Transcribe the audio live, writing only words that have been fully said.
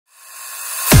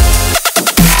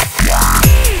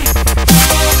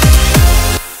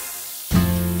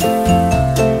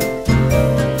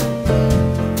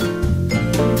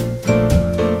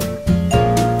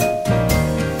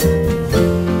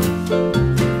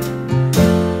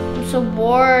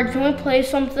bored. Can we play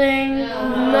something?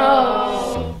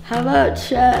 No. How about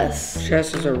chess?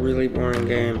 Chess is a really boring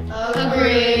game.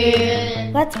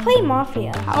 Agreed. Let's play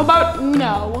Mafia. How about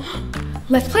Uno?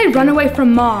 Let's play Runaway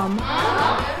from Mom.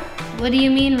 What do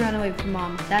you mean run away from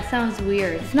mom? That sounds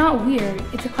weird. It's not weird,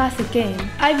 it's a classic game.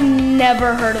 I've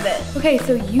never heard of it. Okay,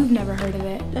 so you've never heard of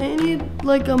it. I need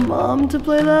like a mom to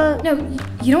play that. No,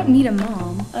 you don't need a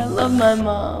mom. I love my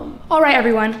mom. All right,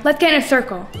 everyone, let's get in a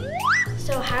circle.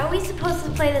 So how are we supposed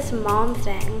to play this mom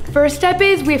thing? First step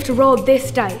is we have to roll this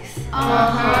dice.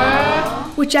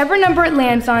 Whichever number it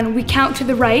lands on, we count to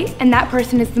the right, and that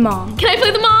person is the mom. Can I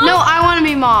play the mom? No, I want to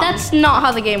be mom. That's not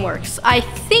how the game works. I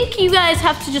think you guys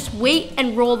have to just wait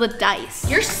and roll the dice.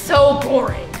 You're so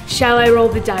boring. Shall I roll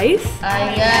the dice?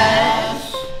 I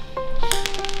guess.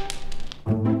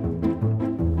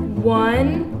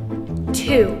 1,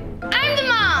 2. I'm the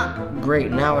mom.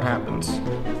 Great, now what happens?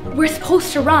 We're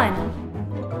supposed to run.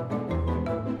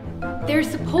 There's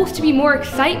supposed to be more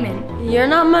excitement. You're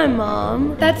not my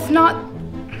mom. That's not...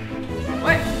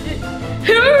 What?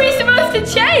 Who are we supposed to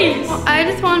chase? I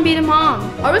just want to be the mom.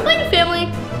 Are we playing family?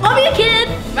 I'll be a kid.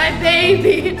 My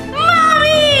baby.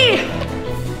 Mommy!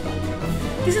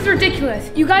 This is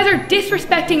ridiculous. You guys are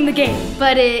disrespecting the game.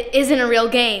 But it isn't a real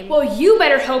game. Well, you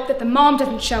better hope that the mom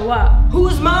doesn't show up.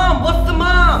 Who's mom? What's the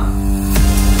mom?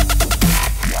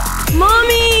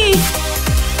 Mommy!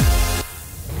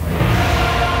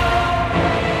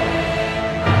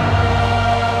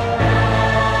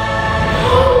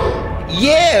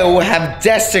 You have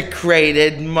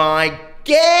desecrated my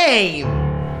game!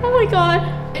 Oh my god.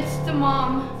 It's the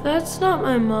mom. That's not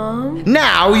my mom.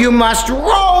 Now you must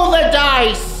roll the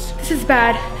dice! This is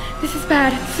bad. This is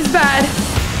bad. This is bad.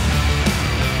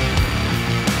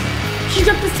 She's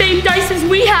got the same dice as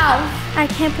we have. I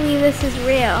can't believe this is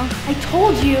real. I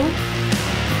told you.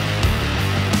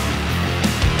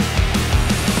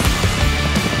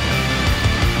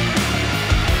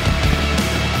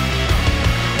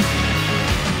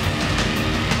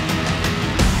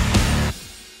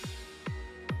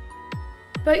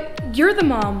 But you're the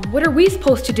mom. What are we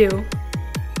supposed to do?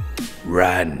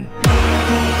 Run.